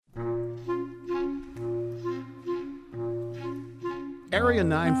Area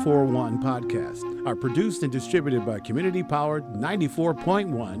 941 podcasts are produced and distributed by community-powered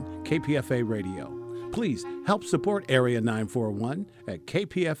 94.1 KPFA Radio. Please help support Area 941 at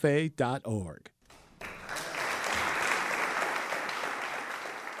kpfa.org.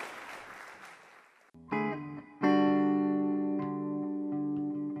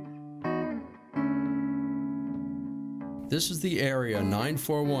 This is the Area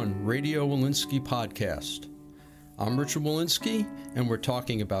 941 Radio Walensky podcast. I'm Richard Walensky, and we're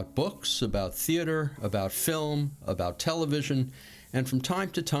talking about books, about theater, about film, about television, and from time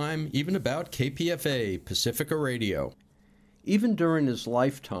to time, even about KPFA, Pacifica Radio. Even during his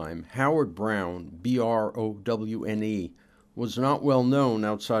lifetime, Howard Brown, B-R-O-W-N-E, was not well known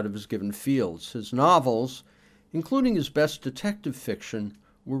outside of his given fields. His novels, including his best detective fiction,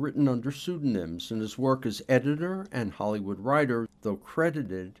 were written under pseudonyms, and his work as editor and Hollywood writer, though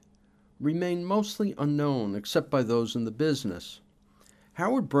credited, remained mostly unknown except by those in the business.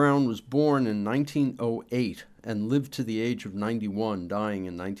 Howard Brown was born in 1908 and lived to the age of 91, dying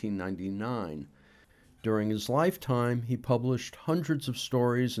in 1999. During his lifetime, he published hundreds of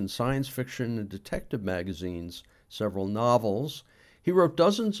stories in science fiction and detective magazines, several novels. He wrote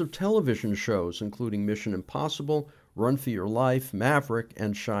dozens of television shows, including Mission Impossible, Run for Your Life, Maverick,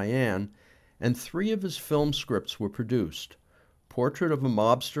 and Cheyenne, and 3 of his film scripts were produced: Portrait of a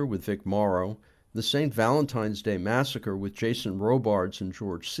Mobster with Vic Morrow, The St. Valentine's Day Massacre with Jason Robards and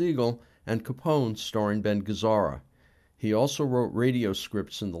George Siegel, and Capone starring Ben Gazzara. He also wrote radio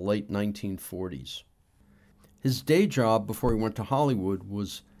scripts in the late 1940s. His day job before he went to Hollywood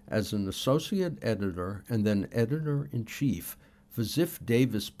was as an associate editor and then editor-in-chief for Ziff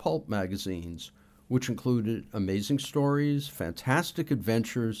Davis pulp magazines, which included Amazing Stories, Fantastic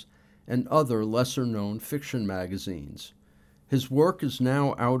Adventures, and other lesser-known fiction magazines. His work is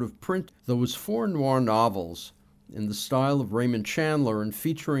now out of print, though his 4 noir novels, in the style of Raymond Chandler and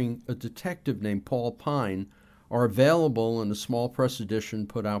featuring a detective named Paul Pine, are available in a small press edition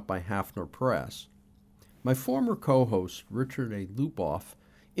put out by Hafner Press. My former co-host, Richard A. Lupoff,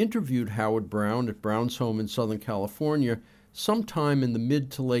 interviewed Howard Brown at Brown's home in Southern California sometime in the mid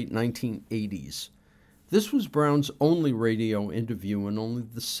to late 1980s. This was Brown's only radio interview and only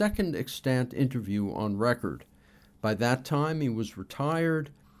the second extant interview on record. By that time, he was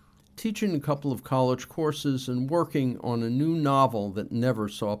retired, teaching a couple of college courses and working on a new novel that never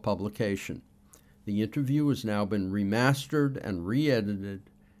saw publication. The interview has now been remastered and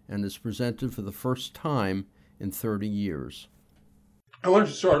re-edited and is presented for the first time in 30 years. I wanted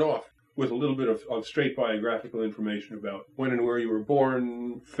to start off with a little bit of straight biographical information about when and where you were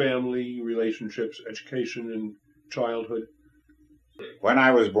born, family, relationships, education, and childhood. When I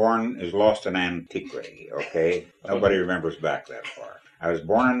was born is lost in antiquity, okay? Nobody remembers back that far. I was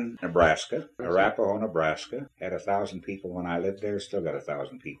born in Nebraska, Arapahoe, Nebraska. Had 1,000 people when I lived there, still got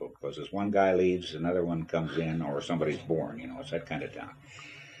 1,000 people, because as one guy leaves, another one comes in, or somebody's born, it's that kind of town.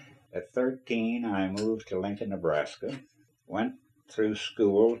 At 13, I moved to Lincoln, Nebraska, went through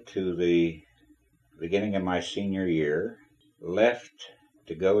school to the beginning of my senior year, left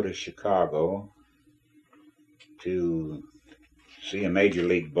to go to Chicago to see a Major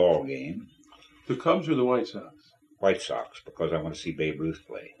League ball game. The Cubs or the White Sox? White Sox, because I want to see Babe Ruth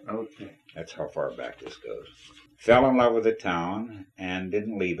play. Okay. That's how far back this goes. Fell in love with the town and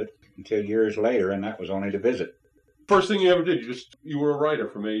didn't leave it until years later, and that was only to visit. First thing you ever did, you were a writer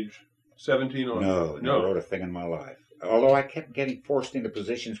from age 17 on? No, never wrote a thing in my life. Although I kept getting forced into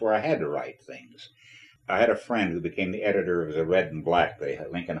positions where I had to write things. I had a friend who became the editor of the Red and Black, the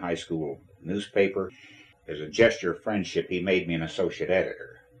Lincoln High School newspaper. As a gesture of friendship, he made me an associate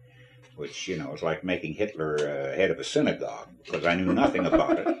editor, which, is like making Hitler head of a synagogue, because I knew nothing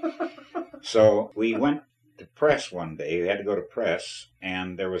about it. So we went to press one day. We had to go to press,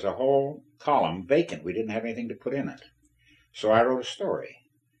 and there was a whole column vacant. We didn't have anything to put in it. So I wrote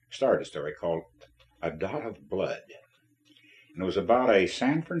started a story called A Dot of Blood. And it was about a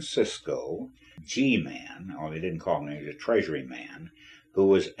San Francisco G-man, or they didn't call him, he was a treasury man, who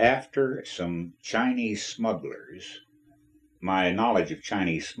was after some Chinese smugglers. My knowledge of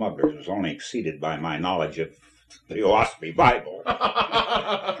Chinese smugglers was only exceeded by my knowledge of the Oahspe Bible.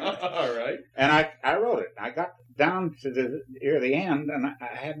 All right. And I wrote it. I got down to near the end, and I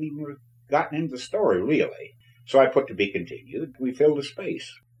hadn't even gotten into the story, really. So I put to be continued. We filled the space.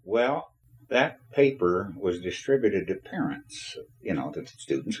 Well, that paper was distributed to parents, to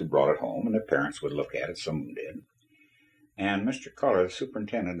students who brought it home, and the parents would look at it, some of them did. And Mr. Culler, the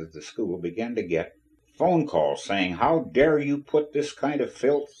superintendent of the school, began to get phone calls saying, "How dare you put this kind of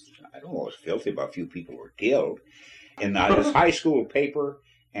filth," I don't know, it was filthy, but a few people were killed, in this high school paper,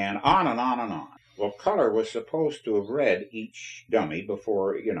 and on and on and on. Well, Color was supposed to have read each dummy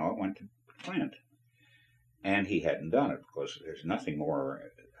before, it went to print. And he hadn't done it because there's nothing more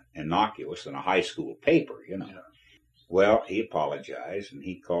innocuous than a high school paper. Yeah. Well, he apologized, and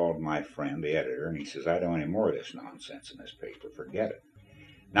he called my friend, the editor, and he says, I don't want any more of this nonsense in this paper. Forget it.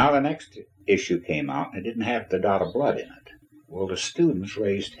 Now, the next issue came out, and it didn't have the dot of blood in it. Well, the students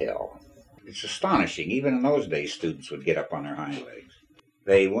raised hell. It's astonishing. Even in those days, students would get up on their hind legs.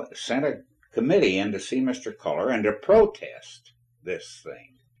 They sent a committee in to see Mr. Color and to protest this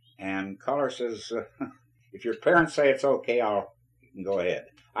thing. And Color says, if your parents say it's okay, you can go ahead.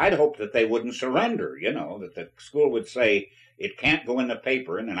 I'd hoped that they wouldn't surrender, that the school would say it can't go in the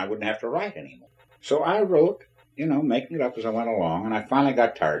paper, and then I wouldn't have to write anymore. So I wrote, making it up as I went along, and I finally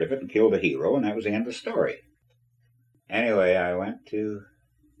got tired of it and killed a hero, and that was the end of the story. Anyway, I went to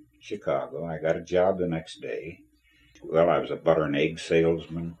Chicago. I got a job the next day. Well, I was a butter and egg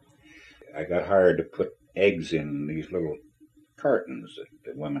salesman. I got hired to put eggs in these little cartons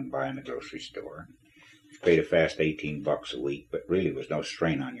that women buy in the grocery store. Paid a fast $18 a week, but really was no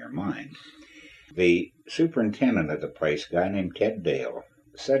strain on your mind. The superintendent of the place, a guy named Ted Dale,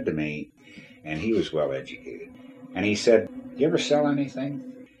 said to me, and he was well educated, and he said, do you ever sell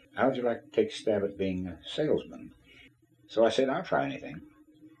anything? How would you like to take a stab at being a salesman? So I said, I'll try anything.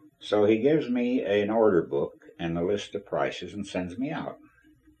 So he gives me an order book and a list of prices and sends me out.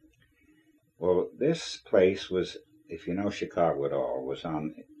 Well, this place was, if you know Chicago at all, was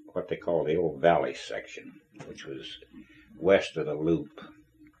on what they call the Old Valley section, which was west of the Loop,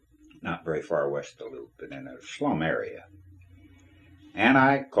 not very far west of the Loop, and in a slum area. And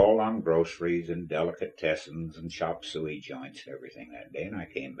I called on groceries and delicatessens and chop suey joints and everything that day, and I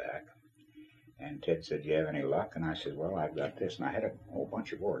came back. And Ted said, do you have any luck? And I said, well, I've got this. And I had a whole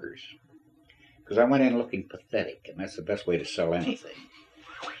bunch of orders. Because I went in looking pathetic, and that's the best way to sell anything.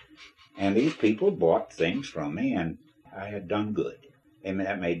 And these people bought things from me, and I had done good. And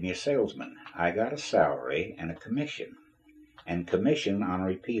that made me a salesman. I got a salary and a commission on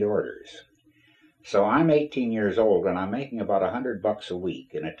repeat orders. So I'm 18 years old, and I'm making about $100 a week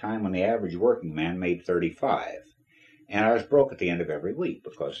in a time when the average working man made 35. And I was broke at the end of every week,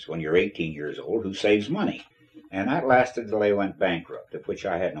 because when you're 18 years old, who saves money? And that lasted till they went bankrupt, of which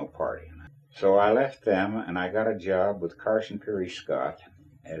I had no part in. So I left them, and I got a job with Carson Peary Scott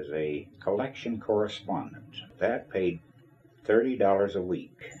as a collection correspondent. That paid $30 a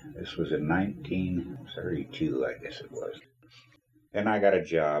week. This was in 1932, I guess it was. Then I got a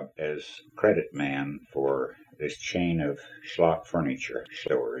job as credit man for this chain of schlock furniture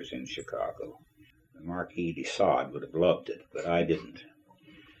stores in Chicago. The Marquis de Sade would have loved it, but I didn't.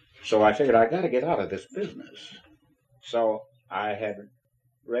 So I figured I got to get out of this business. So I had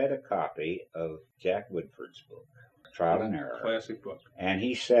read a copy of Jack Woodford's book, Trial and Error. Classic book. And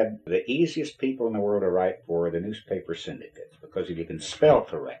he said the easiest people in the world to write for are the newspaper syndicates, because if you can spell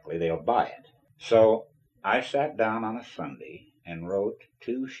correctly, they'll buy it. So I sat down on a Sunday and wrote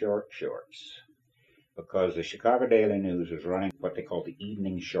 2 short shorts, because the Chicago Daily News was running what they called the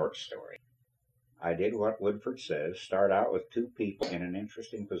evening short story. I did what Woodford says, start out with 2 people in an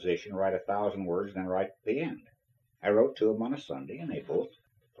interesting position, write 1,000 words, then write the end. I wrote 2 of them on a Sunday, and they both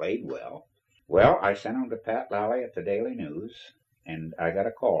played well. Well, I sent them to Pat Lally at the Daily News, and I got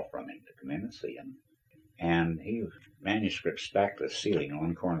a call from him to come in and see him. And he was manuscript stacked to the ceiling in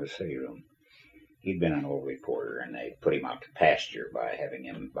one corner of the city room. He'd been an old reporter, and they put him out to pasture by having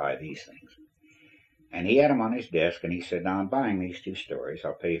him buy these things. And he had them on his desk, and he said, now I'm buying these 2 stories.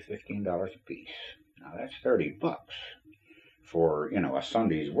 I'll pay you $15 a piece. Now that's $30 for, a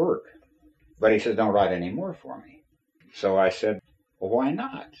Sunday's work. But he says, don't write any more for me. So I said, well, why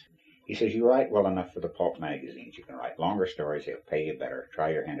not? He says, you write well enough for the pulp magazines. You can write longer stories. They'll pay you better.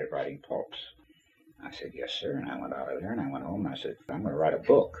 Try your hand at writing pulps. I said, yes, sir. And I went out of there, and I went home, and I said, I'm going to write a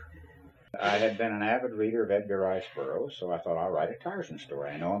book. I had been an avid reader of Edgar Rice Burroughs, so I thought, I'll write a Tarzan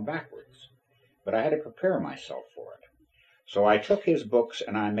story. I know him backwards. But I had to prepare myself for it. So I took his books,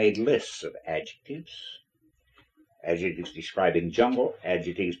 and I made lists of adjectives describing jungle,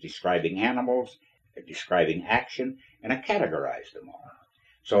 adjectives describing animals, describing action, and I categorized them all.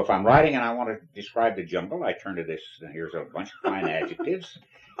 So if I'm writing and I want to describe the jungle, I turn to this, and here's a bunch of fine adjectives.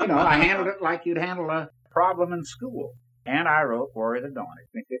 I handled it like you'd handle a problem in school. And I wrote Warrior of the Dawn.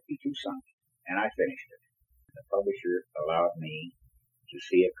 It's been 52 Sundays, and I finished it. The publisher allowed me to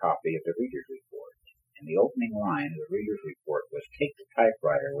see a copy of the Reader's Report. And the opening line of the Reader's Report was, take the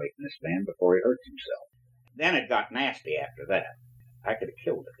typewriter away from this man before he hurts himself. Then it got nasty after that. I could have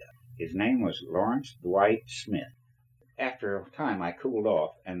killed the guy. His name was Lawrence Dwight Smith. After a time, I cooled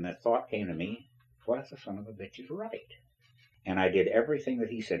off, and the thought came to me, what if the son of a bitch is right? And I did everything that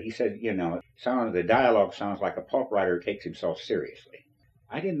he said. He said, the dialogue sounds like a pulp writer who takes himself seriously.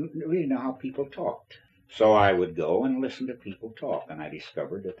 I didn't really know how people talked. So I would go and listen to people talk, and I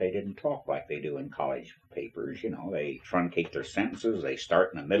discovered that they didn't talk like they do in college papers. They truncate their sentences, they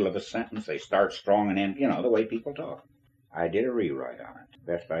start in the middle of a sentence, they start strong and end, the way people talk. I did a rewrite on it,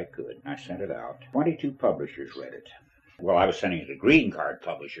 best I could, and I sent it out. 22 publishers read it. Well, I was sending it to green card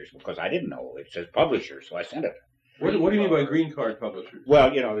publishers because I didn't know. It says publishers, so I sent it. What do you mean by green card publishers?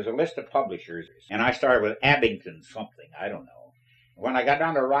 Well, there's a list of publishers, and I started with Abington something, I don't know. When I got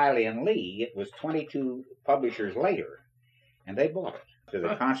down to Riley and Lee, it was 22 publishers later, and they bought it, to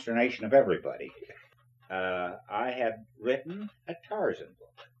the consternation of everybody. I had written a Tarzan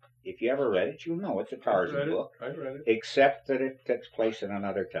book. If you ever read it, you'll know it's a Tarzan book. I've read it. Except that it takes place in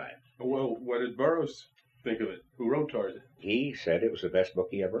another time. Well, what did Burroughs think of it? Who wrote Tarzan? He said it was the best book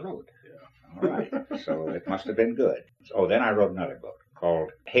he ever wrote. Yeah. All right, so it must have been good. Then I wrote another book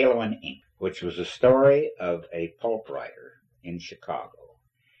called Halo and Ink, which was a story of a pulp writer in Chicago.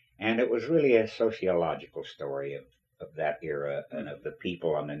 And it was really a sociological story of that era and of the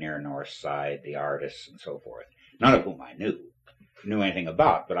people on the near north side, the artists and so forth, none of whom I knew anything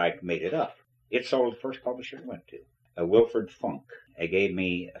about, but I made it up. It sold the first publisher it went to, a Wilford Funk. They gave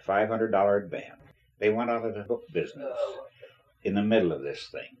me a $500 advance. They went out of the book business in the middle of this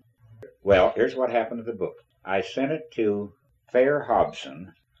thing. Well, here's what happened to the book. I sent it to Thayer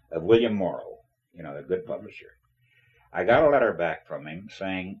Hobson of William Morrow, the good publisher. I got a letter back from him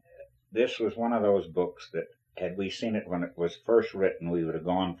saying this was one of those books that, had we seen it when it was first written, we would have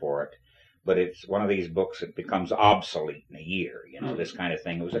gone for it. But it's one of these books that becomes obsolete in a year, this kind of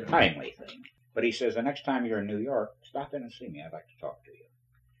thing. It was a timely thing. But he says, the next time you're in New York, stop in and see me. I'd like to talk to you.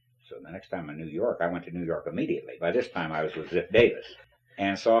 So the next time in New York, I went to New York immediately. By this time, I was with Ziff Davis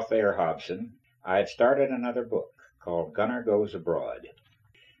and saw Thayer Hobson. I had started another book called Gunner Goes Abroad.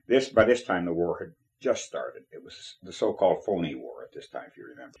 By this time, the war had just started. It was the so-called phony war at this time, if you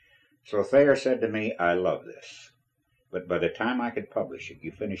remember. So Thayer said to me, I love this, but by the time I could publish it,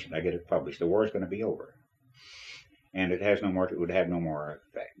 you finish it, I get it published, the war is going to be over. And it would have no more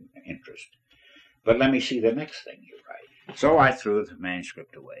effect, interest. But let me see the next thing you write. So I threw the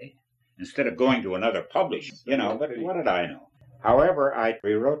manuscript away, instead of going to another publisher, but what did I know? However, I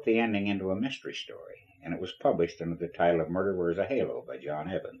rewrote the ending into a mystery story, and it was published under the title of Murder Wears a Halo by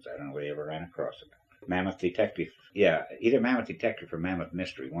John Evans. I don't know whether you ever ran across it. Mammoth Detective. Yeah, either Mammoth Detective or Mammoth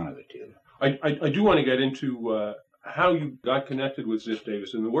Mystery, one of the two. I do want to get into how you got connected with Ziff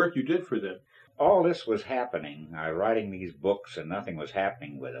Davis and the work you did for them. All this was happening. Writing these books and nothing was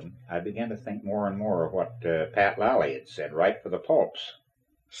happening with them. I began to think more and more of what Pat Lally had said, write for the pulps.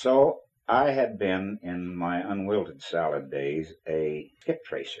 So I had been, in my unwilted salad days, a skip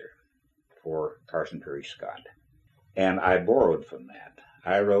tracer for Carson Perry Scott. And I borrowed from that.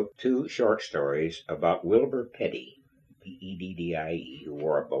 I wrote 2 short stories about Wilbur Petty, P-E-D-D-I-E, who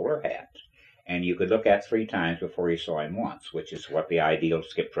wore a bowler hat, and you could look at 3 times before you saw him once, which is what the ideal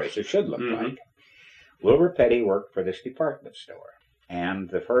skip tracer should look like. Wilbur Petty worked for this department store, and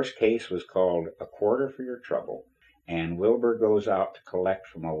the first case was called A Quarter for Your Trouble, and Wilbur goes out to collect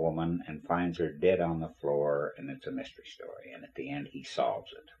from a woman and finds her dead on the floor, and it's a mystery story, and at the end he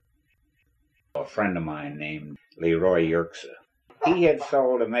solves it. A friend of mine named Leroy Yerxa, he had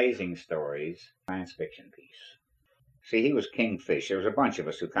sold Amazing Stories, science fiction piece. See, he was Kingfish. There was a bunch of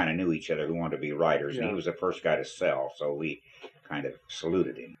us who kind of knew each other who wanted to be writers, and he was the first guy to sell, so we kind of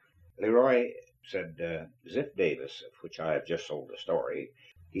saluted him. Leroy said, Ziff Davis, of which I have just sold a story,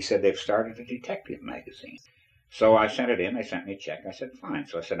 he said they've started a detective magazine. So I sent it in. They sent me a check. I said, fine.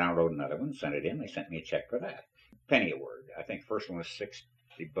 So I said, I wrote another one, sent it in. They sent me a check for that. Penny a word. I think the first one was $60,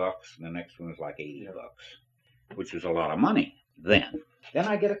 and the next one was like $80, which was a lot of money then. Then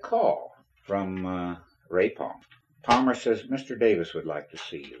I get a call from Ray Palmer. Palmer says, Mr. Davis would like to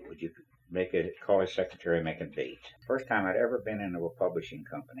see you. Would you call his secretary, make a date? First time I'd ever been into a publishing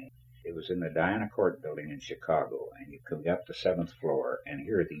company. It was in the Diana Court building in Chicago, and you come up the 7th floor, and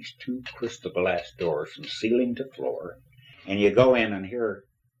here are these 2 crystal glass doors from ceiling to floor, and you go in and hear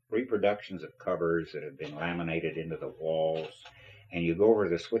reproductions of covers that have been laminated into the walls, and you go over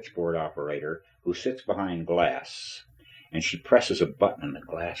to the switchboard operator who sits behind glass, and she presses a button and the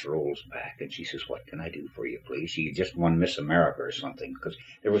glass rolls back, and she says, what can I do for you, please? She just won Miss America or something, because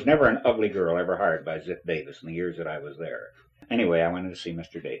there was never an ugly girl ever hired by Ziff Davis in the years that I was there. Anyway, I went in to see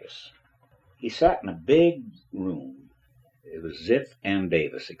Mr. Davis. He sat in a big room. It was Ziff and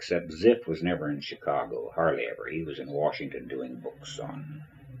Davis, except Ziff was never in Chicago, hardly ever. He was in Washington doing books on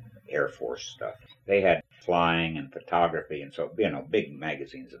Air Force stuff. They had flying and photography and so, big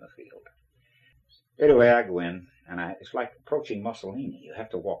magazines in the field. Anyway, I go in, and it's like approaching Mussolini. You have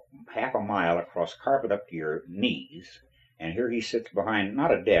to walk half a mile across carpet up to your knees, and here he sits behind,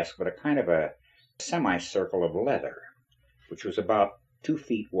 not a desk, but a kind of a semicircle of leather, which was about 2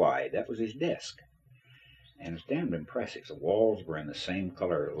 feet wide. That was his desk. And it's damned impressive. The walls were in the same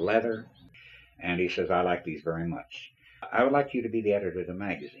color leather. And he says, I like these very much. I would like you to be the editor of the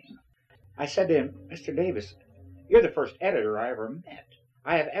magazine. I said to him, Mr. Davis, you're the first editor I ever met.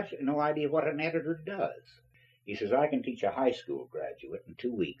 I have absolutely no idea what an editor does. He says, I can teach a high school graduate in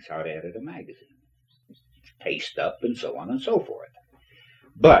 2 weeks how to edit a magazine. Paste up and so on and so forth.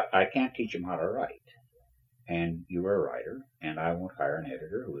 But I can't teach him how to write. And you are a writer, and I won't hire an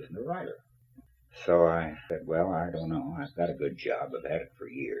editor who isn't a writer. So I said, well, I don't know. I've got a good job. I've had it for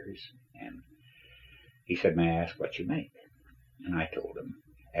years. And he said, may I ask what you make? And I told him,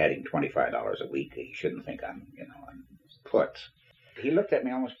 adding $25 a week, he shouldn't think I'm puts. He looked at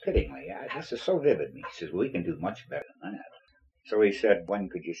me almost pityingly. This is so vivid. He says, we can do much better than that. So he said, when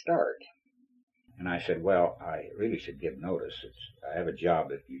could you start? And I said, well, I really should give notice. I have a job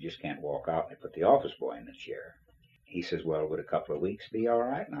that you just can't walk out and put the office boy in the chair. He says, well, would a couple of weeks be all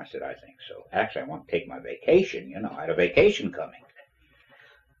right? And I said, I think so. Actually, I want to take my vacation. I had a vacation coming.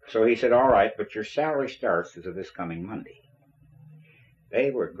 So he said, all right, but your salary starts as of this coming Monday.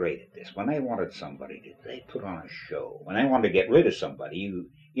 They were great at this. When they wanted somebody, they put on a show. When they wanted to get rid of somebody, you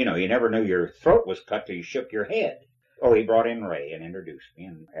never knew your throat was cut till you shook your head. Oh, he brought in Ray and introduced me,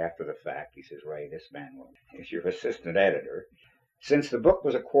 and after the fact, he says, Ray, this man is your assistant editor. Since the book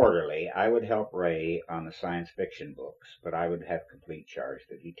was a quarterly, I would help Ray on the science fiction books, but I would have complete charge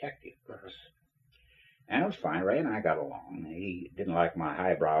of the detective books. And it was fine. Ray and I got along. He didn't like my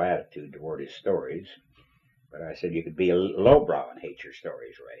highbrow attitude toward his stories, but I said, you could be a lowbrow and hate your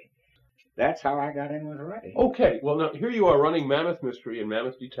stories, Ray. That's how I got in with Ray. Okay, well, now, here you are running Mammoth Mystery and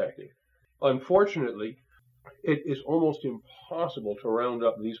Mammoth Detective. Unfortunately, it is almost impossible to round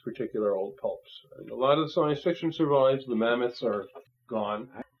up these particular old pulps. And a lot of the science fiction survives. The mammoths are gone.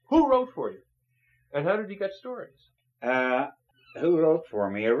 Who wrote for you? And how did you get stories? Who wrote for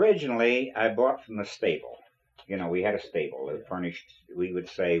me? Originally, I bought from the stable. We had a stable that furnished, we would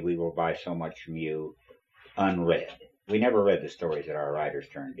say, we will buy so much from you unread. We never read the stories that our writers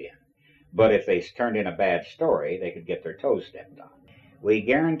turned in. But if they turned in a bad story, they could get their toes stepped on. We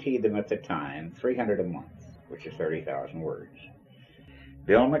guaranteed them at the time $300 a month, which is 30,000 words.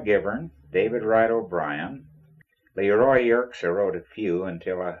 Bill McGivern, David Wright O'Brien, Leroy Yerkes wrote a few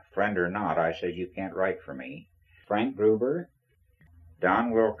until a friend or not, I said, you can't write for me. Frank Gruber,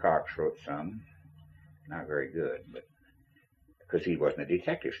 Don Wilcox wrote some, not very good, but because he wasn't a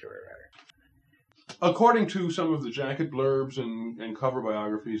detective story writer. According to some of the jacket blurbs and cover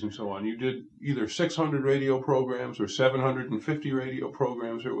biographies and so on, you did either 600 radio programs or 750 radio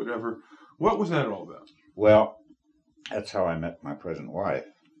programs or whatever. What was that all about? Well, that's how I met my present wife.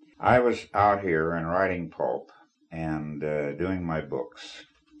 I was out here and writing pulp and doing my books,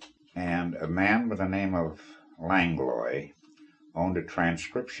 and a man by the name of Langlois owned a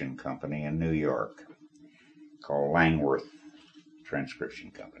transcription company in New York called Langworth Transcription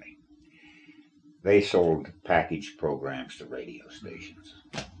Company. They sold packaged programs to radio stations,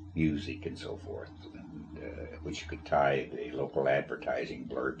 music and so forth, which you could tie the local advertising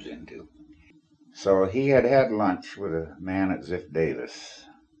blurbs into. So he had lunch with a man at Ziff Davis,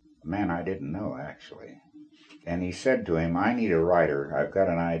 a man I didn't know, actually. And he said to him, I need a writer. I've got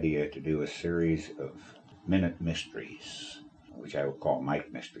an idea to do a series of minute mysteries, which I would call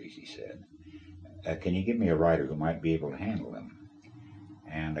Mike mysteries, he said. Can you give me a writer who might be able to handle them?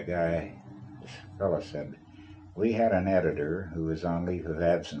 And this fellow said, we had an editor who was on leave of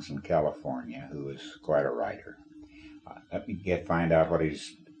absence in California who was quite a writer. Let me find out what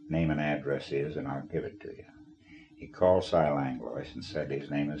his name and address is, and I'll give it to you. He called Cy Langlois and said his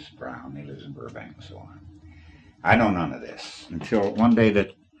name is Brown, he lives in Burbank, and so on. I know none of this until one day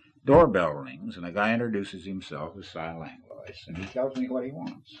the doorbell rings, and the guy introduces himself as Cy Langlois, and he tells me what he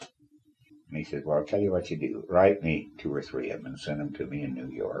wants. And he says, well, I'll tell you what you do. Write me 2 or 3 of them and send them to me in New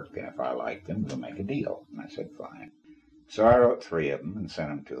York, and if I like them, we'll make a deal. And I said, fine. So I wrote 3 of them and sent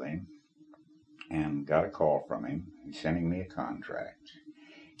them to him, and got a call from him. He's sending me a contract.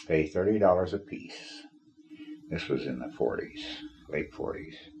 Pay $30 a piece. This was in the 40s, late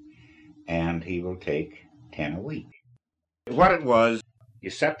 40s. And he will take 10 a week. What it was, you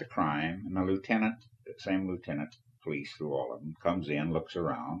set the crime, and the same lieutenant, police through all of them, comes in, looks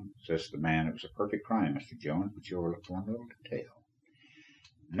around, says to the man, it was a perfect crime, Mr. Jones, but you overlooked one little detail.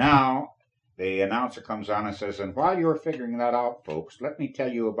 Now, the announcer comes on and says, and while you're figuring that out, folks, let me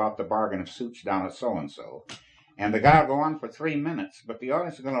tell you about the bargain of suits down at so-and-so. And the guy will go on for 3 minutes, but the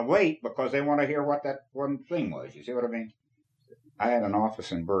audience is going to wait because they want to hear what that one thing was. You see what I mean? I had an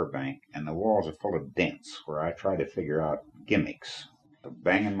office in Burbank, and the walls are full of dents where I tried to figure out gimmicks,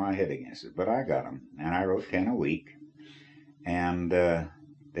 banging my head against it. But I got them, and I wrote 10 a week. And the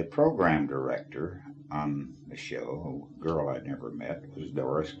program director on the show, a girl I'd never met, was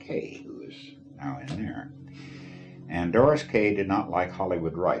Doris Kay, who is now in there. And Doris Kay did not like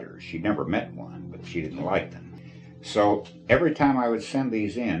Hollywood writers. She'd never met one, but she didn't like them. So every time I would send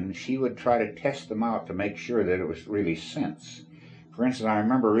these in, she would try to test them out to make sure that it was really sense. For instance, I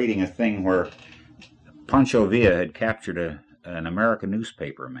remember reading a thing where Pancho Villa had captured an American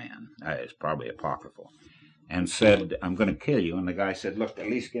newspaper man, it's probably apocryphal, and said, "I'm going to kill you." And the guy said, "Look, at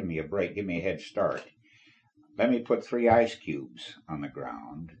least give me a break, give me a head start. Let me put 3 ice cubes on the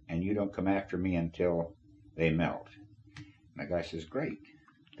ground, and you don't come after me until they melt." And the guy says, "Great,"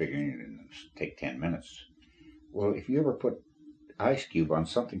 figuring it'll take 10 minutes. Well, if you ever put ice cube on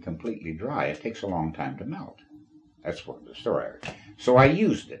something completely dry, it takes a long time to melt. That's what the story is. So I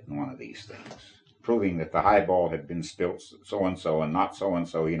used it in one of these things, proving that the highball had been spilt so-and-so and not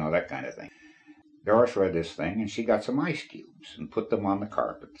so-and-so, that kind of thing. Doris read this thing, and she got some ice cubes and put them on the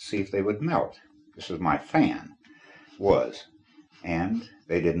carpet to see if they would melt. This was my fan, and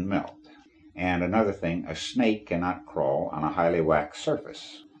they didn't melt. And another thing, a snake cannot crawl on a highly waxed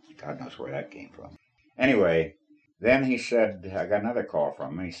surface. God knows where that came from. Anyway, then he said, I got another call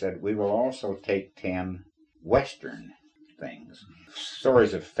from him. He said, "We will also take 10 Western things,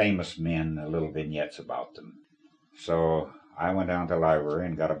 stories of famous men, little vignettes about them." So I went down to the library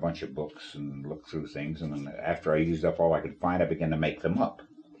and got a bunch of books and looked through things, and then after I used up all I could find, I began to make them up.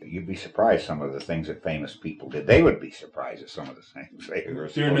 You'd be surprised some of the things that famous people did. They would be surprised at some of the things they were.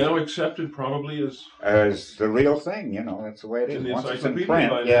 They're now accepted probably as the real thing, that's the way it is. Once it's in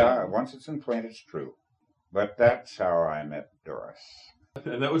print, once it's in print, it's true. But that's how I met Doris.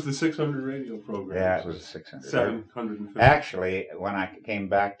 And that was the 600 radio program. Yeah, it was the 600. 750. Actually, when I came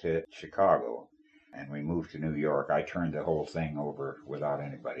back to Chicago and we moved to New York, I turned the whole thing over without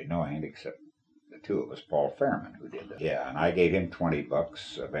anybody knowing, except the two of us, Paul Fairman, who did that. Yeah, and I gave him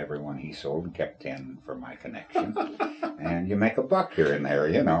 $20 of every one he sold and kept 10 for my connection. And you make a buck here and there,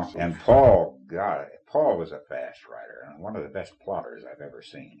 And Paul was a fast writer and one of the best plotters I've ever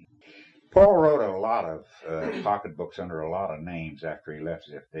seen. Paul wrote a lot of pocketbooks under a lot of names after he left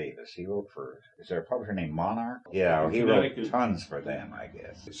Ziff Davis. He wrote is there a publisher named Monarch? Yeah, he wrote tons for them, I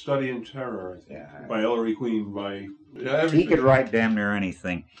guess. Study in Terror, I think, yeah, by Ellery Queen, he could write damn near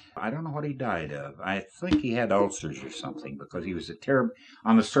anything. I don't know what he died of. I think he had ulcers or something, because he was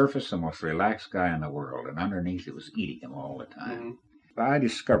on the surface, the most relaxed guy in the world, and underneath it was eating him all the time. Mm-hmm. I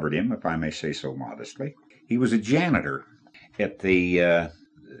discovered him, if I may say so modestly. He was a janitor at the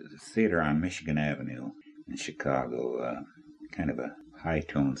theater on Michigan Avenue in Chicago, kind of a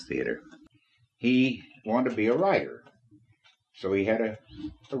high-toned theater. He wanted to be a writer, so he had a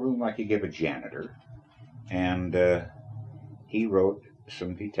room like you give a janitor, and he wrote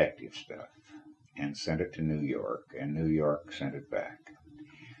some detective stuff and sent it to New York, and New York sent it back.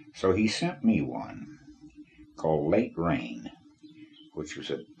 So he sent me one called Late Rain, which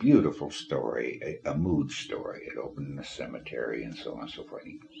was a beautiful story, a mood story. It opened in a cemetery and so on and so forth.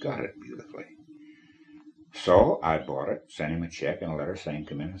 He got it beautifully. So I bought it, sent him a check and a letter saying,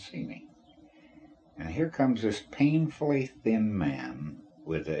 "Come in and see me." And here comes this painfully thin man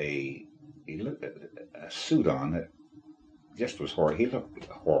with a suit on that just was horrible. He looked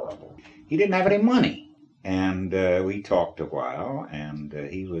horrible. He didn't have any money. And we talked a while, and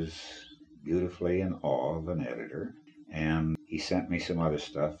he was beautifully in awe of an editor. And he sent me some other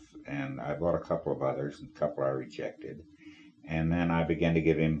stuff, and I bought a couple of others, and a couple I rejected. And then I began to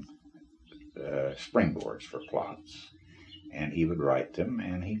give him springboards for plots. And he would write them,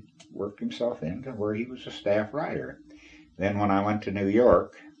 and he worked himself into where he was a staff writer. Then when I went to New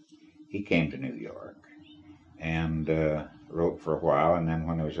York, he came to New York and wrote for a while, and then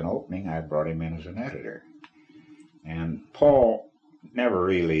when there was an opening, I brought him in as an editor. And Paul never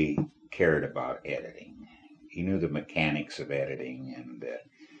really cared about editing. He knew the mechanics of editing, and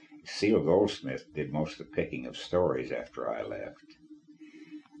Cecil Goldsmith did most of the picking of stories after I left.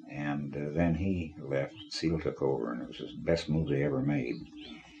 And then he left, Cecil took over, and it was the best move they ever made.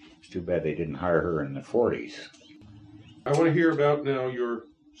 It's too bad they didn't hire her in the 40s. I want to hear about now your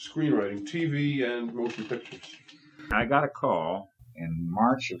screenwriting, TV and motion pictures. I got a call in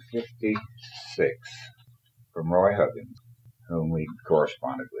March of '56 from Roy Huggins, whom we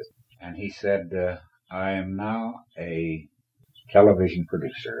corresponded with. And he said, "I am now a television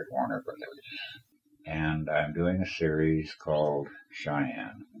producer at Warner Brothers, and I'm doing a series called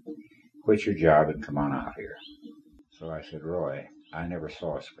Cheyenne. quit your job and come on out here. So I said, Roy, I never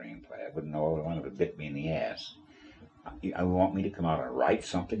saw a screenplay. I wouldn't know one of it bit me in the ass. You want me to come out and write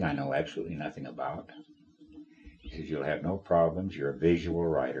something I know absolutely nothing about? He says, you'll have no problems. You're a visual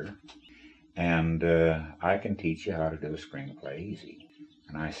writer. And I can teach you how to do a screenplay easy.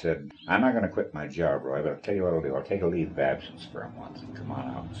 And I said, I'm not going to quit my job, Roy, but I'll tell you what I'll do. I'll take a leave of absence for a month and come on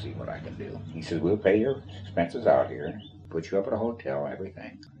out and see what I can do. He says, we'll pay your expenses out here, put you up at a hotel,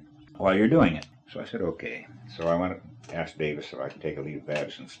 everything, while you're doing it. So I said, okay. So I went and asked Davis if I could take a leave of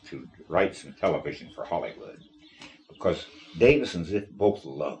absence to write some television for Hollywood. Because Davis and Ziff both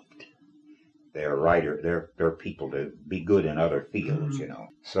loved their writer, their people to be good in other fields, you know.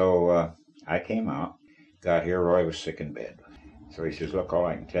 So I came out, got here, Roy was sick in bed. So he says, look, all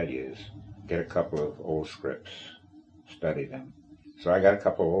I can tell you is get a couple of old scripts, study them. So I got a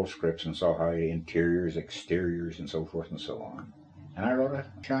couple of old scripts and saw how interiors, exteriors, and so forth and so on. And I wrote a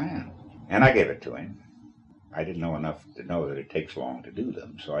Cheyenne. And I gave it to him. I didn't know enough to know that it takes long to do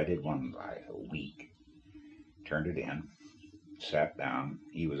them, so I did one by a week. Turned it in, sat down.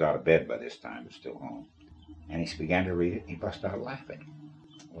 He was out of bed by this time, but still home. And he began to read it, and he busted out laughing.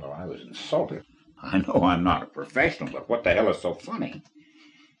 Well, I was insulted. I know I'm not a professional, but what the hell is so funny?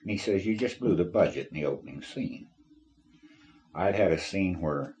 And he says, you just blew the budget in the opening scene. I'd had a scene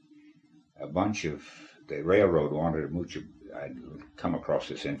where a bunch of the railroad wanted to move. I'd come across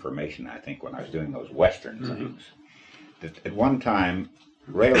this information, I think, when I was doing those Western things. That at one time,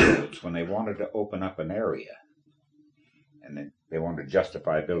 railroads, when they wanted to open up an area, and they wanted to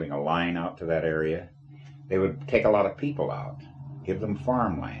justify building a line out to that area, they would take a lot of people out, give them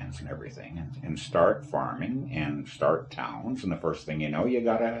farmlands and everything, and start farming and start towns, and the first thing you know, you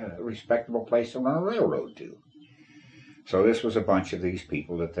got a respectable place to run a railroad to. So this was a bunch of these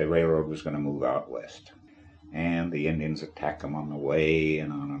people that the railroad was going to move out west. And the Indians attack them on the way,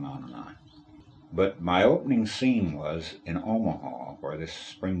 and on and on and on. But my opening scene was in Omaha, where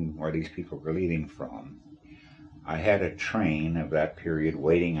these people were leaving from. I had a train of that period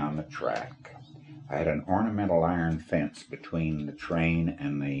waiting on the track. I had an ornamental iron fence between the train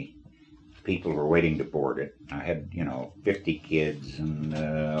and the people who were waiting to board it. I had, 50 kids and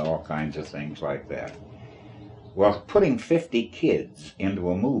all kinds of things like that. Well, putting 50 kids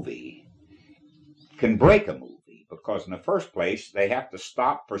into a movie can break a movie, because in the first place, they have to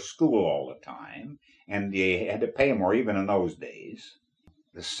stop for school all the time, and you had to pay them more even in those days.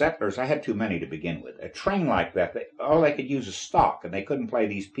 The settlers, I had too many to begin with. A train like that, all they could use is stock, and they couldn't play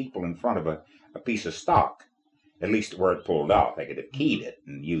these people in front of a piece of stock, at least where it pulled out. They could have keyed it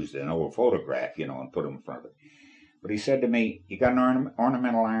and used an old photograph, and put them in front of it. But he said to me, you got an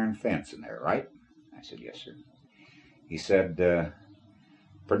ornamental iron fence in there, right? I said, yes, sir. He said,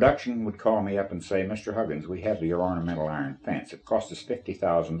 production would call me up and say, Mr. Huggins, we have your ornamental iron fence. It cost us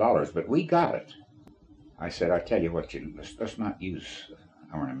 $50,000, but we got it. I said, I tell you what, let's not use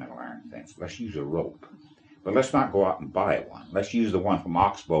ornamental iron fence. Let's use a rope. But let's not go out and buy one. Let's use the one from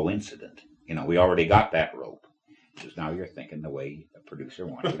Oxbow Incident. We already got that rope. Because now you're thinking the way a producer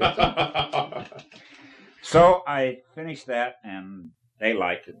wants you to think. So I finished that, and they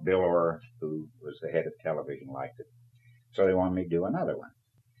liked it. Bill Orr, who was the head of television, liked it. So they wanted me to do another one.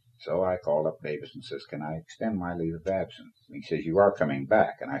 So I called up Davis and says, can I extend my leave of absence? And he says, you are coming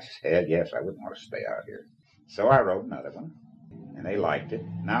back. And I said, yes, I wouldn't want to stay out here. So I wrote another one, and they liked it.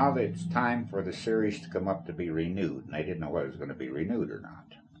 Now that it's time for the series to come up to be renewed, and they didn't know whether it was going to be renewed or not.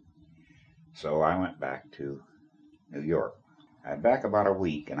 So I went back to New York. I'm back about a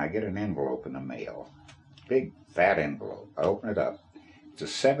week, and I get an envelope in the mail. Big, fat envelope. I open it up. It's a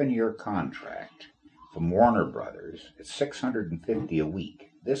 7-year contract from Warner Brothers. It's $650 a week.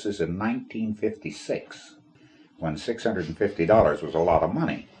 This is in 1956, when $650 was a lot of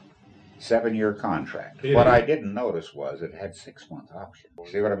money. 7-year contract. What I didn't notice was it had 6-month option.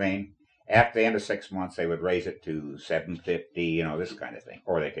 See what I mean? After the end of 6 months, they would raise it to $750, this kind of thing.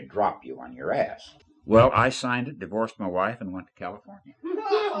 Or they could drop you on your ass. Well, I signed it, divorced my wife, and went to California.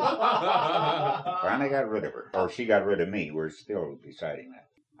 Finally got rid of her. Or she got rid of me. We're still deciding that.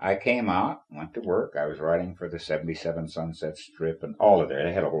 I came out, went to work. I was writing for the 77 Sunset Strip and all of that.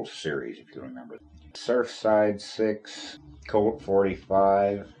 They had a whole series, if you remember. Surfside 6, Colt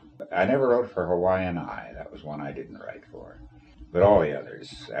 45. I never wrote for Hawaiian Eye. That was one I didn't write for. But all the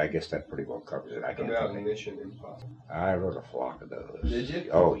others, I guess that pretty well covers it. I can't About Mission Impossible. I wrote a flock of those. Did you?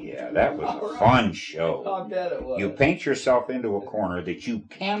 Oh, yeah. That was a fun show. I bet it was. You paint yourself into a corner that you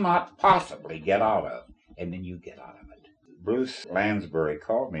cannot possibly get out of, and then you get out of it. Bruce Lansbury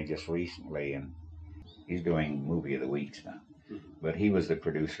called me just recently, and he's doing Movie of the Weeks now. But he was the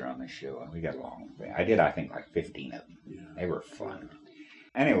producer on the show, and we got along. I did, I think, like 15 of them. Yeah. They were fun.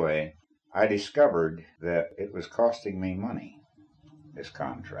 Anyway, I discovered that it was costing me money, this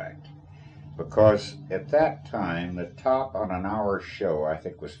contract. Because at that time, the top on an hour show, I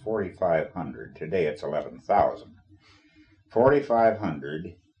think, was $4,500. Today it's $11,000.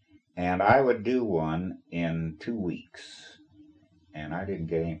 $4,500, and I would do one in 2 weeks. And I didn't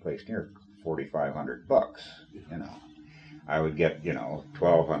get any place near $4,500, you know. I would get, you know,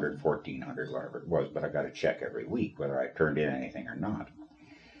 $1,200, $1,400, whatever it was, but I got a check every week, whether I turned in anything or not.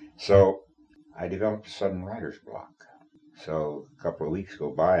 So I developed a sudden writer's block. So a couple of weeks go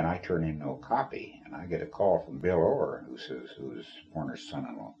by, and I turn in no copy, and I get a call from Bill Orr, who's Warner's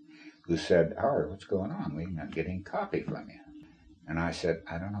son-in-law, who said, "Howard, what's going on? We're not getting copy from you." And I said,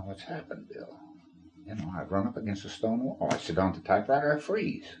 "I don't know what's happened, Bill. You know, I've run up against a stone wall. I sit down at the typewriter, I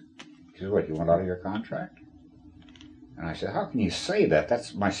freeze." He says, "What, you want out of your contract?" And I said, "How can you say that?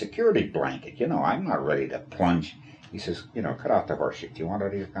 That's my security blanket. You know, I'm not ready to plunge." He says, "You know, cut out the horseshit. Do you want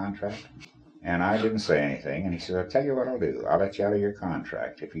out of your contract?" And I didn't say anything, and he said, "I'll tell you what I'll do. I'll let you out of your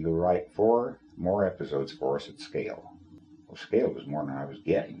contract if you write 4 more episodes for us at Scale." Well, Scale was more than I was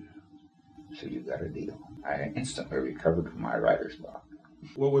getting. So you got a deal. I instantly recovered from my writer's block.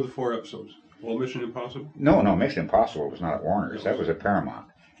 What were the 4 episodes? All Mission Impossible? No, Mission Impossible was not at Warner's. That was at Paramount.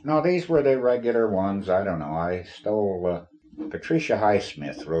 No, these were the regular ones. I don't know. I stole... Patricia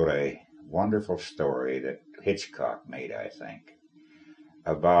Highsmith wrote a wonderful story that Hitchcock made, I think,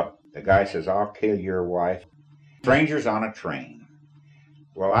 about the guy says, "I'll kill your wife." Strangers on a train.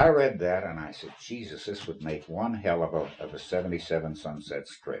 Well, I read that and I said, Jesus, this would make one hell of a 77 Sunset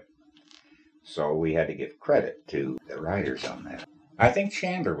Strip. So we had to give credit to the writers on that. I think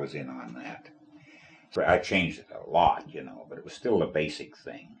Chandler was in on that. I changed it a lot, you know, but it was still the basic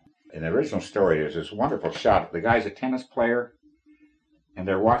thing. In the original story, there's this wonderful shot. The guy's a tennis player, and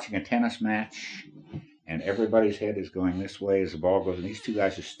they're watching a tennis match, and everybody's head is going this way as the ball goes, and these 2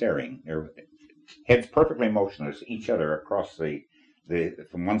 guys are staring. Their heads perfectly motionless, each other across the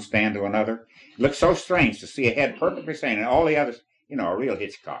from one stand to another. It looks so strange to see a head perfectly sane, and all the others, you know, a real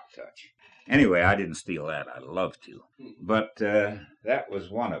Hitchcock touch. Anyway, I didn't steal that. I'd love to. But that was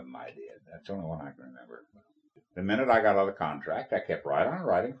one of them I did. That's the only one I can remember. The minute I got out of the contract, I kept right on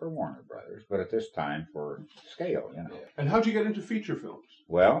writing for Warner Brothers, but at this time for Scale, you know. And how'd you get into feature films?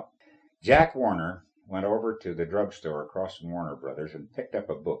 Well, Jack Warner went over to the drugstore across from Warner Brothers and picked up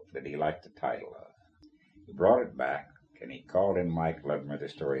a book that he liked the title of. He brought it back, and he called in Mike Ludmer, the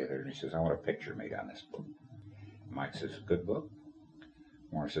story editor, and he says, "I want a picture made on this book." Mike says, "Good book?"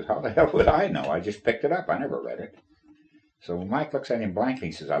 Warner says, "How the hell would I know? I just picked it up. I never read it." So Mike looks at him blankly.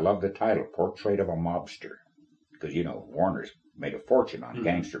 He says, "I love the title, Portrait of a Mobster." Because, you know, Warner's made a fortune on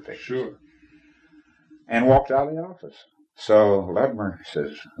gangster pictures. Sure. And walked out of the office. So Ludmer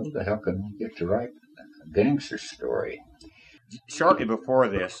says, "Who the hell can we get to write a gangster story?" Shortly before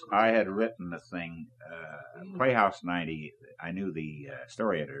this, I had written the thing, Playhouse 90. I knew the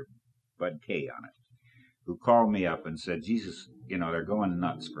story editor, Bud Kay, on it, who called me up and said, "Jesus, you know, they're going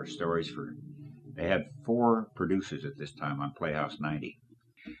nuts for stories for..." They had 4 producers at this time on Playhouse 90.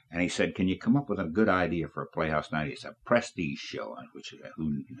 And he said, "Can you come up with a good idea for a Playhouse 90? It's a prestige show," which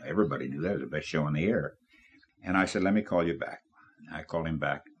everybody knew that was the best show on the air. And I said, "Let me call you back." I called him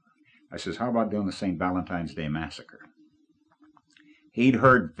back. I says, "How about doing the St. Valentine's Day Massacre?" He'd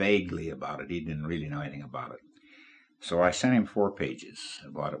heard vaguely about it. He didn't really know anything about it. So I sent him 4 pages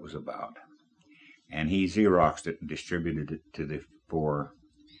of what it was about. And he Xeroxed it and distributed it to the 4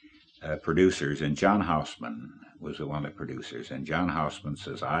 producers. And John Houseman was one of the producers. And John Houseman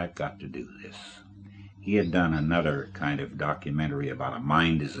says, "I've got to do this." He had done another kind of documentary about a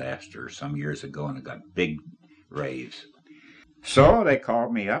mine disaster some years ago, and it got big raves. So they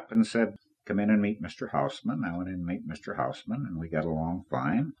called me up and said, "Come in and meet Mr. Houseman." I went in and meet Mr. Houseman, and we got along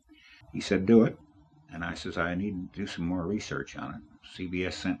fine. He said, "Do it." And I says, "I need to do some more research on it."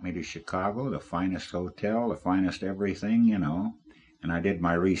 CBS sent me to Chicago, the finest hotel, the finest everything, you know. And I did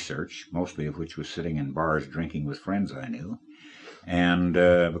my research, mostly of which was sitting in bars drinking with friends I knew. And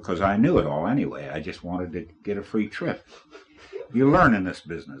because I knew it all anyway, I just wanted to get a free trip. You learn in this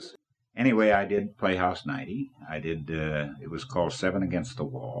business. Anyway, I did Playhouse 90. I did, it was called 7 Against the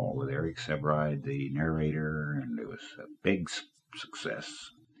Wall with Eric Sebride, the narrator, and it was a big success.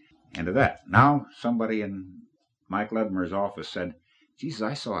 And to that. Now, somebody in Mike Ludmer's office said, "Jesus,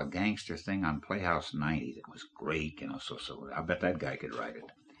 I saw a gangster thing on Playhouse 90 that was great, you know, so I bet that guy could write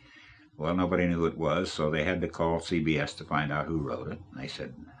it." Well, nobody knew who it was, so they had to call CBS to find out who wrote it. And they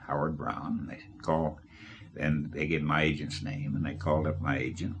said, Howard Brown. And they called, and they gave my agent's name, and they called up my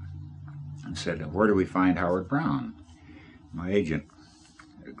agent and said, "Where do we find Howard Brown?" My agent,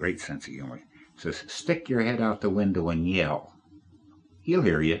 a great sense of humor, says, "Stick your head out the window and yell. He'll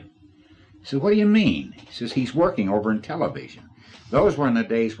hear you." He says, what do you mean? He says, he's working over in television. Those were in the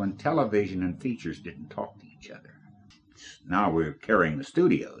days when television and features didn't talk to each other. Now we're carrying the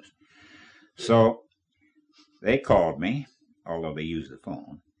studios. So they called me, although they used the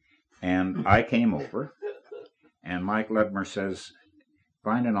phone, and I came over, and Mike Ludmer says,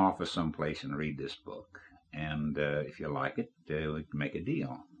 find an office someplace and read this book, and if you like it, we can make a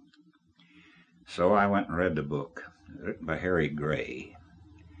deal. So I went and read the book, written by Harry Gray.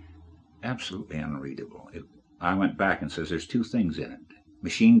 Absolutely unreadable. I went back and says, there's two things in it,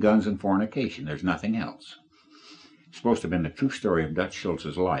 machine guns and fornication. There's nothing else. It's supposed to have been the true story of Dutch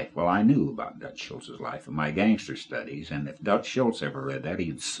Schultz's life. Well, I knew about Dutch Schultz's life in my gangster studies, and if Dutch Schultz ever read that,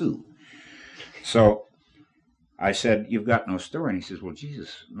 he'd sue. So I said, you've got no story. And he says, well,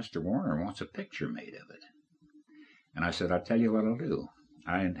 Jesus, Mr. Warner wants a picture made of it. And I said, I'll tell you what I'll do.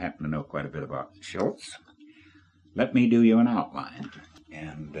 I happen to know quite a bit about Schultz. Let me do you an outline,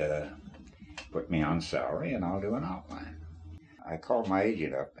 and put me on salary, and I'll do an outline. I called my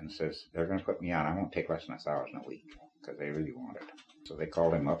agent up and says, they're going to put me on. I won't take less than $1,000 a week, because they really want it. So they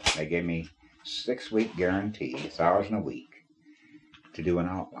called him up. They gave me 6-week guarantee, $1,000 a week, to do an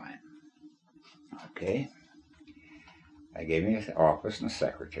outline. Okay. They gave me an office and a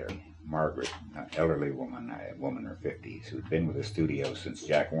secretary, Margaret, an elderly woman, a woman in her 50s, who'd been with the studio since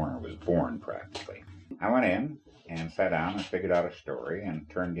Jack Warner was born, practically. I went in and sat down and figured out a story and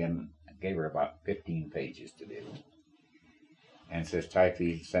turned in, gave her about 15 pages to do. And says, type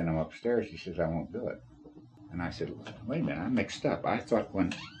these, send them upstairs. She says, I won't do it. And I said, wait a minute, I'm mixed up. I thought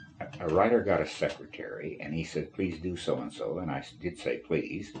when a writer got a secretary and he said, please do so-and-so, and I did say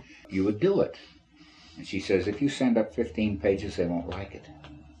please, you would do it. And she says, if you send up 15 pages, they won't like it. I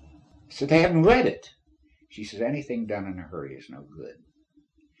said, they haven't read it. She says, anything done in a hurry is no good.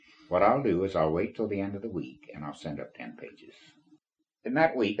 What I'll do is I'll wait till the end of the week, and I'll send up 10 pages. In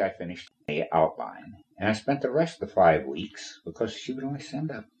that week, I finished the outline, and I spent the rest of the 5 weeks, because she would only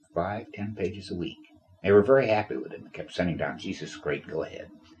send up 5, 10 pages a week. They were very happy with it and kept sending down, Jesus, great, go ahead.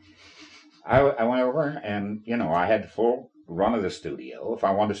 I went over, and, I had the full run of the studio. If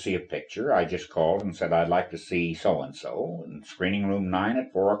I wanted to see a picture, I just called and said, I'd like to see so-and-so, in screening room 9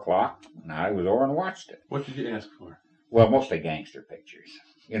 at 4 o'clock, and I was over and watched it. What did you ask for? Well, mostly gangster pictures.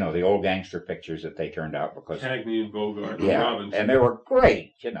 The old gangster pictures that they turned out because... Cagney and Bogart and yeah, Robinson. And they were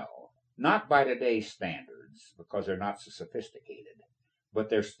great, Not by today's standards, because they're not so sophisticated. But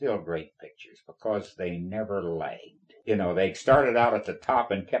they're still great pictures, because they never lagged. They started out at the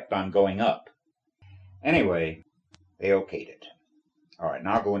top and kept on going up. Anyway, they okayed it. All right,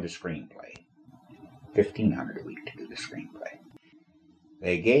 now I'll go into screenplay. $1,500 a week to do the screenplay.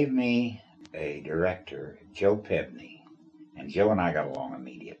 They gave me a director, Joe Pebney. And Joe and I got along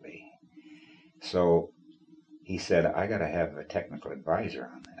immediately. So he said, I got to have a technical advisor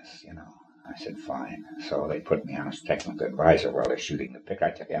on this, I said, fine. So they put me on as technical advisor while they're shooting the pic.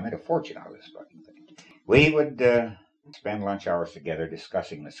 I tell you, I made a fortune out of this fucking thing. We would spend lunch hours together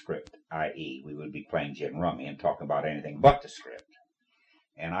discussing the script, i.e. we would be playing gin rummy and talking about anything but the script.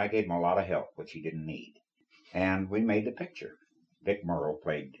 And I gave him a lot of help, which he didn't need. And we made the picture. Vic Morrow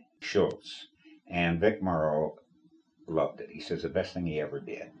played Schultz. And Vic Morrow loved it. He says the best thing he ever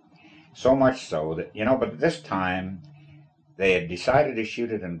did. So much so that, but this time they had decided to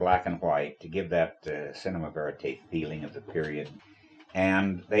shoot it in black and white to give that cinema verite feeling of the period.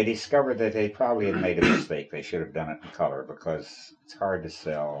 And they discovered that they probably had made a mistake. They should have done it in color, because it's hard to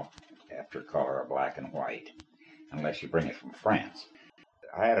sell after color or black and white unless you bring it from France.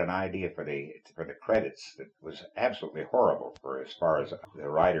 I had an idea for the credits that was absolutely horrible for as far as the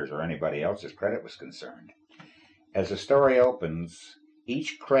writers or anybody else's credit was concerned. As the story opens,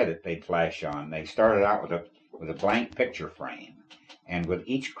 each credit they'd flash on, they started out with a blank picture frame, and with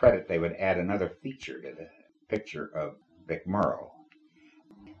each credit they would add another feature to the picture of Vic Morrow.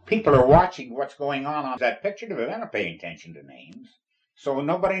 People are watching what's going on that picture, but they're not paying attention to names, so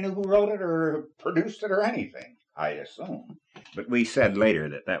nobody knew who wrote it or produced it or anything, I assume. But we said later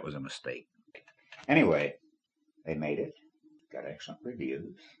that that was a mistake. Anyway, they made it, got excellent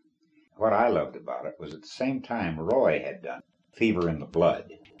reviews. What I loved about it was at the same time Roy had done Fever in the Blood.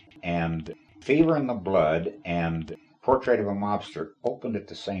 And Fever in the Blood and Portrait of a Mobster opened at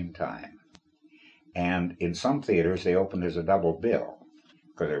the same time. And in some theaters they opened as a double bill,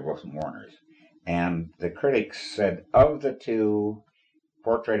 because there wasn't Warner's. And the critics said of the two,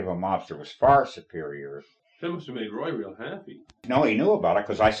 Portrait of a Mobster was far superior. That must have made Roy real happy. No, he knew about it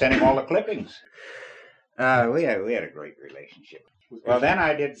because I sent him all the clippings. We had a great relationship. Well, then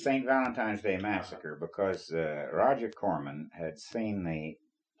I did St. Valentine's Day Massacre because Roger Corman had seen the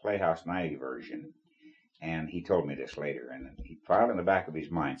Playhouse 90 version, And he told me this later, and he filed in the back of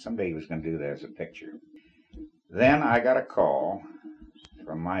his mind, someday he was going to do that as a picture. Then I got a call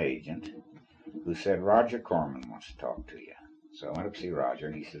from my agent who said, Roger Corman wants to talk to you. So I went up to see Roger,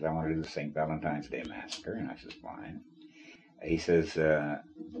 and he says, I want to do the St. Valentine's Day Massacre. And I said, fine. He says,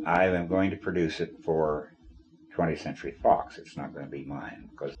 I am going to produce it for 20th Century Fox. It's not going to be mine,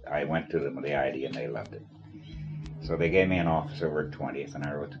 because I went to them with the idea, and they loved it. So they gave me an office over at 20th, and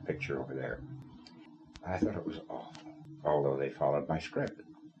I wrote the picture over there. I thought it was awful, although they followed my script.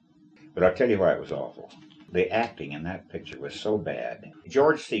 But I'll tell you why it was awful. The acting in that picture was so bad.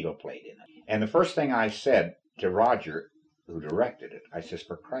 George Segal played in it. And the first thing I said to Roger, who directed it, I says,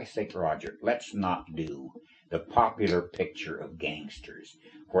 for Christ's sake, Roger, let's not do the popular picture of gangsters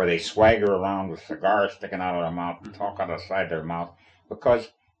where they swagger around with cigars sticking out of their mouth and talk out of the side of their mouth, because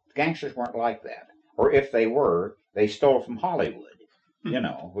gangsters weren't like that. Or if they were, they stole from Hollywood.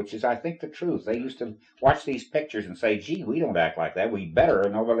 Which is, I think, the truth. They used to watch these pictures and say, gee, we don't act like that. We better, or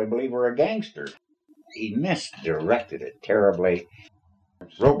nobody believe we're a gangster. He misdirected it terribly.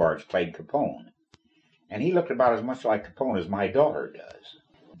 Robards played Capone, and he looked about as much like Capone as my daughter does.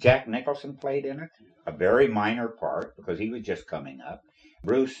 Jack Nicholson played in it, a very minor part, because he was just coming up.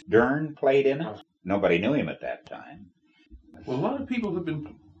 Bruce Dern played in it. Nobody knew him at that time. Well, a lot of people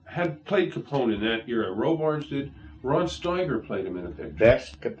had played Capone in that era. Robards did. Rod Steiger played him in a picture.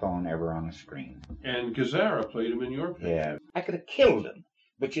 Best Capone ever on the screen. And Gazzara played him in your picture. Yeah. I could have killed him.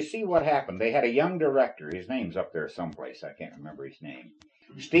 But you see what happened. They had a young director. His name's up there someplace. I can't remember his name.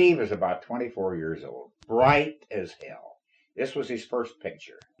 Steve is about 24 years old. Bright as hell. This was his first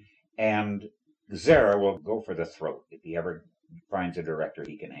picture. And Gazzara will go for the throat if he ever finds a director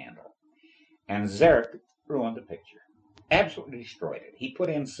he can handle. And Zarek ruined the picture. Absolutely destroyed it. He put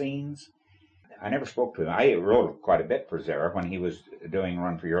in scenes. I never spoke to him. I wrote quite a bit for Zarek when he was doing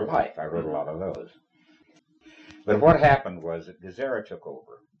Run for Your Life. I wrote a lot of those. But what happened was that Gazzara took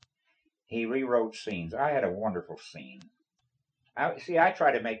over. He rewrote scenes. I had a wonderful scene. I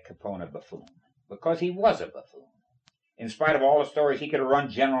tried to make Capone a buffoon, because he was a buffoon. In spite of all the stories, he could have run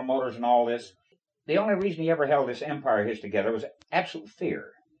General Motors and all this. The only reason he ever held this empire of his together was absolute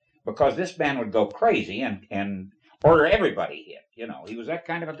fear, because this man would go crazy and order everybody hit. He was that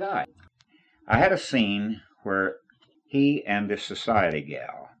kind of a guy. I had a scene where he and this society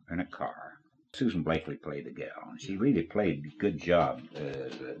gal in a car. Susan Blakely played the gal, and she really played a good job.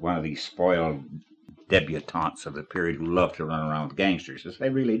 One of these spoiled debutantes of the period who loved to run around with gangsters, as they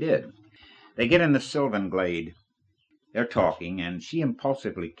really did. They get in the Sylvan Glade. They're talking, and she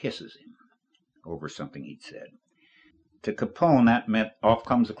impulsively kisses him over something he'd said. To Capone, that meant, off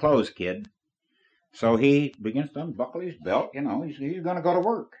comes the clothes, kid. So he begins to unbuckle his belt. He's going to go to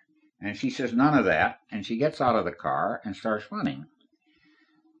work. And she says, none of that. And she gets out of the car and starts running.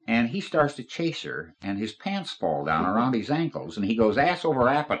 And he starts to chase her, and his pants fall down around his ankles, and he goes ass over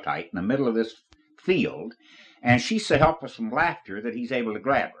appetite in the middle of this field, and she's so helpless from laughter that he's able to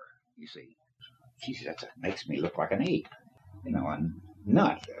grab her, you see. She says, that makes me look like an ape. I'm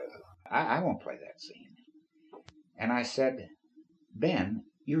nuts. I won't play that scene. And I said, Ben,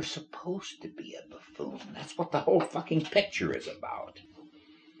 you're supposed to be a buffoon. That's what the whole fucking picture is about.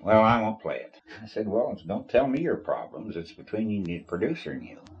 Well, I won't play it. I said, well, don't tell me your problems. It's between the producer and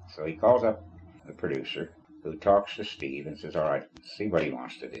you. So he calls up the producer, who talks to Steve and says, all right, see what he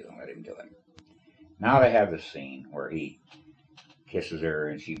wants to do, and let him do it. Now they have the scene where he kisses her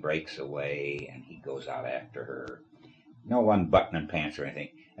and she breaks away and he goes out after her. No unbuttoning pants or anything.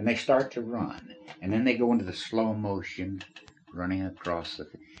 And they start to run. And then they go into the slow motion, running across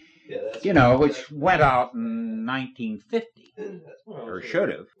the... which went out in 1950, or should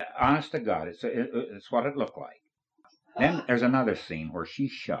have. Honest to God, it's what it looked like. Then there's another scene where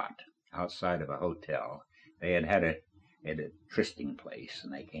she's shot outside of a hotel. They had a trysting place,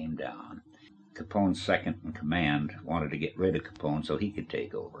 and they came down. Capone's second in command wanted to get rid of Capone so he could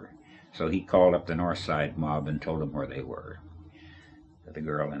take over. So he called up the North Side mob and told them where they were, that the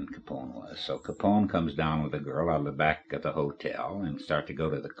girl and Capone was. So Capone comes down with the girl out of the back of the hotel and start to go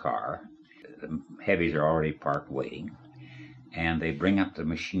to the car. The heavies are already parked waiting, and they bring up the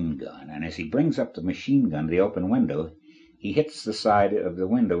machine gun. And as he brings up the machine gun to the open window, he hits the side of the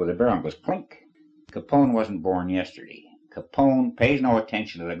window with a barrel and goes clink. Capone wasn't born yesterday. Capone pays no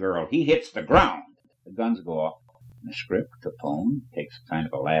attention to the girl. He hits the ground. The guns go off. In the script, Capone takes kind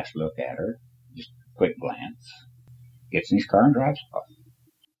of a last look at her, just a quick glance, gets in his car and drives off,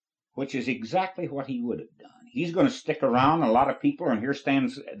 which is exactly what he would have done. He's going to stick around a lot of people, and here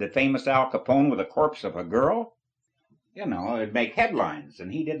stands the famous Al Capone with the corpse of a girl. It'd make headlines,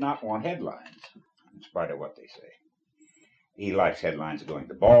 and he did not want headlines, in spite of what they say. He likes headlines of going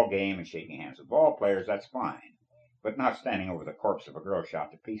to the ball game and shaking hands with ball players. That's fine. But not standing over the corpse of a girl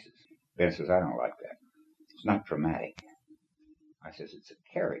shot to pieces. Ben says, I don't like that. It's not dramatic. I says, it's a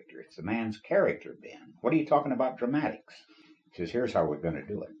character. It's the man's character, Ben. What are you talking about dramatics? He says, here's how we're going to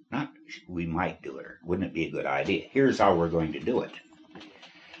do it. Not we might do it, or wouldn't it be a good idea? Here's how we're going to do it.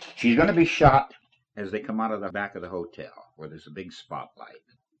 She's going to be shot as they come out of the back of the hotel, where there's a big spotlight.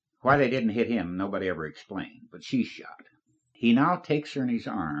 Why they didn't hit him, nobody ever explained, but she's shot. He now takes her in his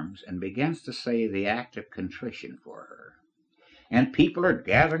arms and begins to say the act of contrition for her. And people are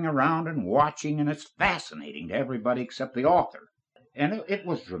gathering around and watching, and it's fascinating to everybody except the author. And it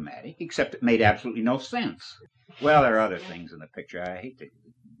was dramatic, except it made absolutely no sense. Well, there are other things in the picture. I hate to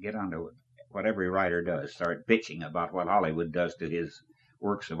get onto what every writer does, start bitching about what Hollywood does to his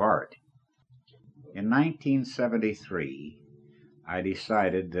works of art. In 1973, I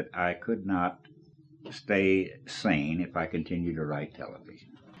decided that I could not stay sane if I continued to write television.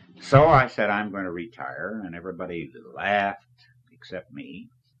 So I said, I'm going to retire, and everybody laughed except me,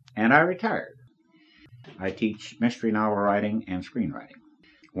 and I retired. I teach mystery novel writing and screenwriting.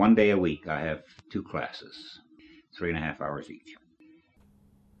 1 day a week I have 2 classes, 3.5 hours each.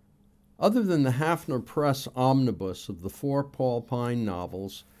 Other than the Hafner Press omnibus of the 4 Paul Pine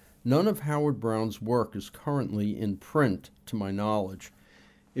novels, none of Howard Brown's work is currently in print, to my knowledge.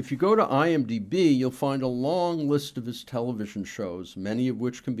 If you go to IMDb, you'll find a long list of his television shows, many of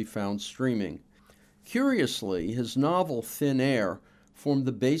which can be found streaming. Curiously, his novel Thin Air formed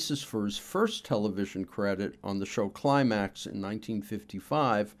the basis for his first television credit on the show Climax in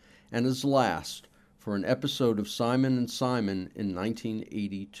 1955, and his last for an episode of Simon & Simon in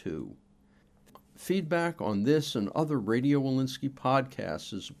 1982. Feedback on this and other Radio Walensky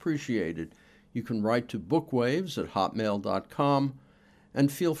podcasts is appreciated. You can write to bookwaves@hotmail.com, and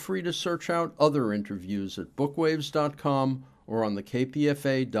feel free to search out other interviews at bookwaves.com or on the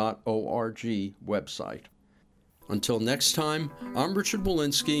kpfa.org website. Until next time, I'm Richard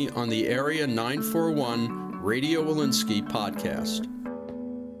Walensky on the Area 941 Radio Walensky podcast.